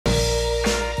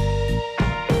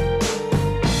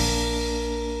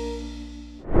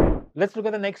Let's look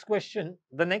at the next question.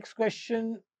 The next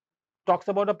question talks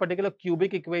about a particular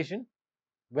cubic equation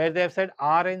where they have said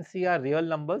R and C are real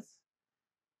numbers.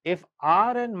 If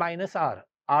R and minus R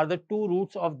are the two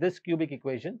roots of this cubic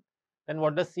equation, then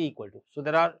what does C equal to? So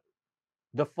there are,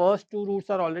 the first two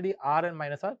roots are already R and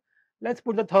minus R. Let's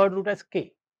put the third root as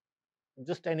K.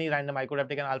 Just any random. I could have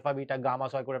taken alpha, beta, gamma,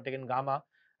 so I could have taken gamma.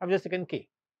 I've just taken K.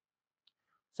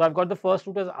 So I've got the first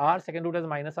root as R, second root as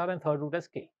minus R, and third root as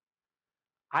K.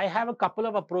 I have a couple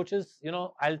of approaches.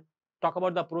 I'll talk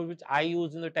about the approach which I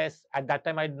used in the test. At that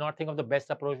time, I did not think of the best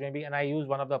approach maybe, and I used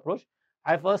one of the approach.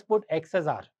 I first put X as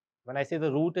R. When I say the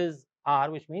root is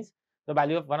R, which means the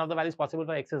value of one of the values possible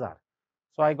for X is R.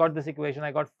 So I got this equation.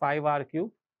 I got 5R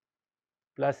cube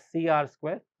plus CR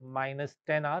square minus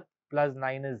 10R plus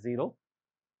 9 is 0.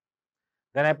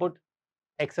 Then I put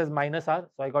X as minus R.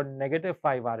 So I got negative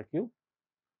 5R cube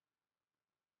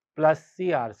plus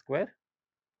CR square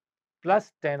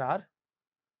plus 10R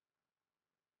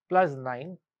plus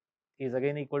 9 is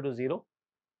again equal to 0.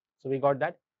 So we got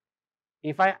that.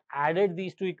 If I added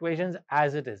these two equations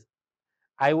as it is,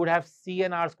 I would have C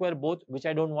and R square both, which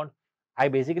I don't want. I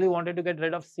basically wanted to get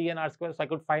rid of C and R square so I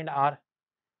could find R.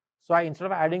 So I, instead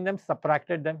of adding them,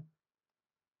 subtracted them.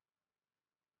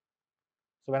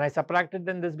 So when I subtracted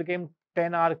them, this became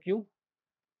 10R cube.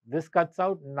 This cuts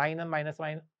out, 9 and minus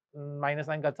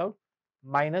 9 cuts out.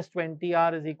 Minus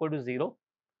 20R is equal to 0.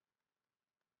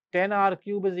 10R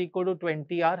cube is equal to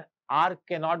 20R. R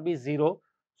cannot be 0.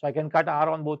 So I can cut R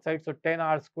on both sides. So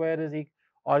 10R square is equal,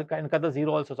 or I can cut the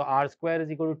 0 also. So R square is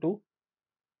equal to 2.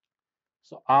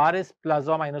 So R is plus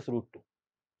or minus root 2.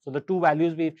 So the two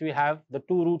values which we have, the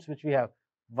two roots which we have,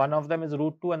 one of them is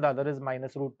root 2 and the other is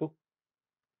minus root 2.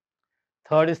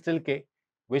 Third is still K,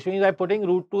 which means by putting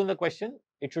root 2 in the question,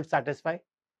 it should satisfy.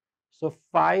 So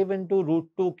 5 into root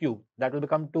 2 cube, that will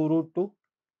become 2 root 2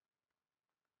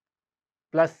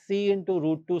 plus C into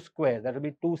root 2 square, that will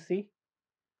be 2C,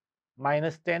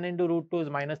 minus 10 into root 2 is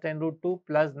minus 10 root 2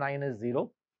 plus 9 is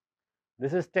 0.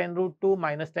 This is 10 root 2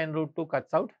 minus 10 root 2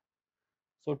 cuts out.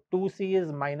 So 2C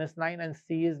is minus 9 and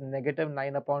C is negative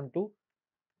 9 upon 2,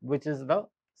 which is the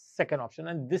second option.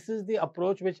 And this is the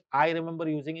approach which I remember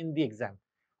using in the exam.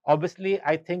 Obviously,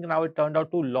 I think now it turned out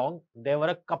too long. There were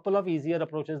a couple of easier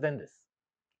approaches than this.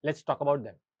 Let's talk about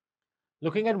them.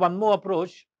 Looking at one more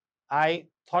approach, I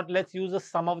thought let's use the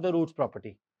sum of the roots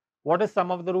property. What is sum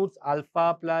of the roots?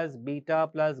 Alpha plus beta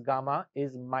plus gamma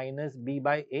is minus B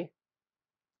by A.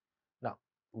 Now,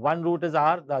 one root is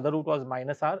R, the other root was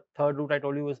minus R. Third root I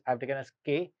told you is I've taken as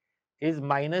K, is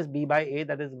minus B by A,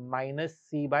 that is minus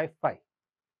C by 5.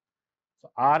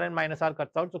 So R and minus R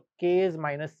cuts out, so K is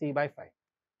minus C by 5.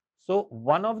 So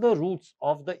one of the roots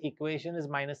of the equation is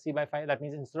minus C by 5. That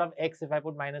means instead of X, if I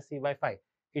put minus C by 5,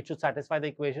 it should satisfy the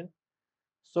equation.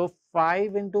 So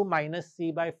 5 into minus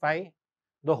C by 5,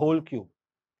 the whole cube,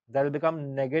 that will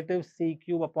become negative C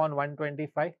cube upon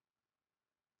 125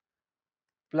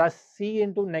 plus C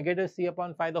into negative C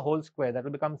upon 5, the whole square, that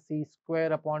will become C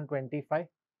square upon 25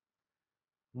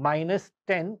 minus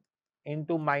 10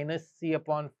 into minus C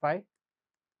upon 5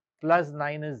 plus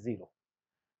 9 is 0.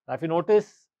 Now, if you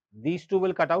notice, these two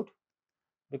will cut out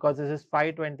because this is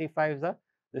 525s.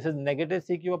 This is negative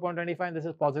C cube upon 25 and this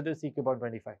is positive C cube upon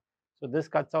 25. So this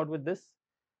cuts out with this.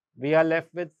 We are left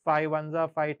with 5 1s are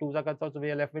 5 2s are cuts out. So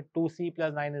we are left with 2C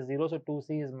plus 9 is 0. So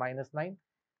 2C is minus 9.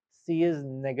 C is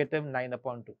negative 9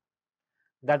 upon 2.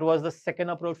 That was the second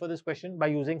approach for this question by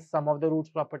using sum of the roots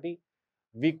property.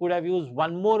 We could have used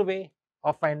one more way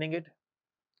of finding it,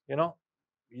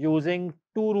 using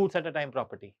two roots at a time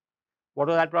property. What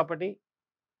was that property?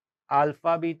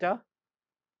 Alpha beta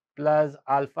plus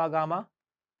alpha gamma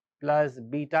plus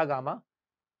beta gamma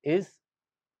is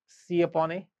C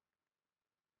upon A,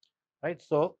 right?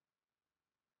 So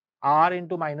R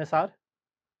into minus R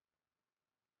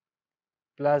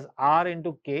plus R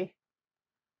into K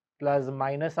plus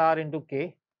minus R into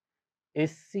K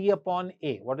is C upon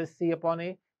A. What is C upon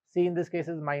A? C in this case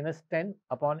is minus 10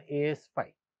 upon A is 5.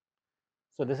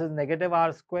 So this is negative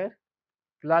R square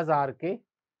plus RK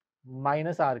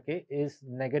minus RK is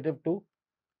negative 2,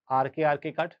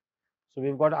 RK cut. So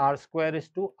we've got R square is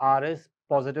 2, R is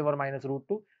positive or minus root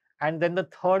 2. And then the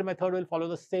third method will follow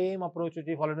the same approach which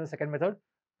we followed in the second method.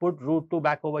 Put root 2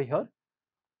 back over here,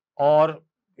 or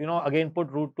again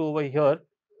put root 2 over here.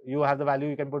 You have the value,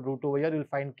 you can put root 2 over here, you'll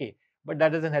find K. But that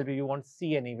doesn't help you, you want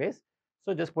C anyways.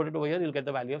 So just put it over here, you'll get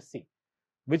the value of C.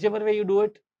 Whichever way you do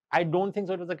it, I don't think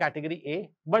so it was a category A,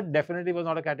 but definitely was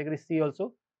not a category C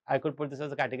also. I could put this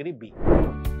as a category B.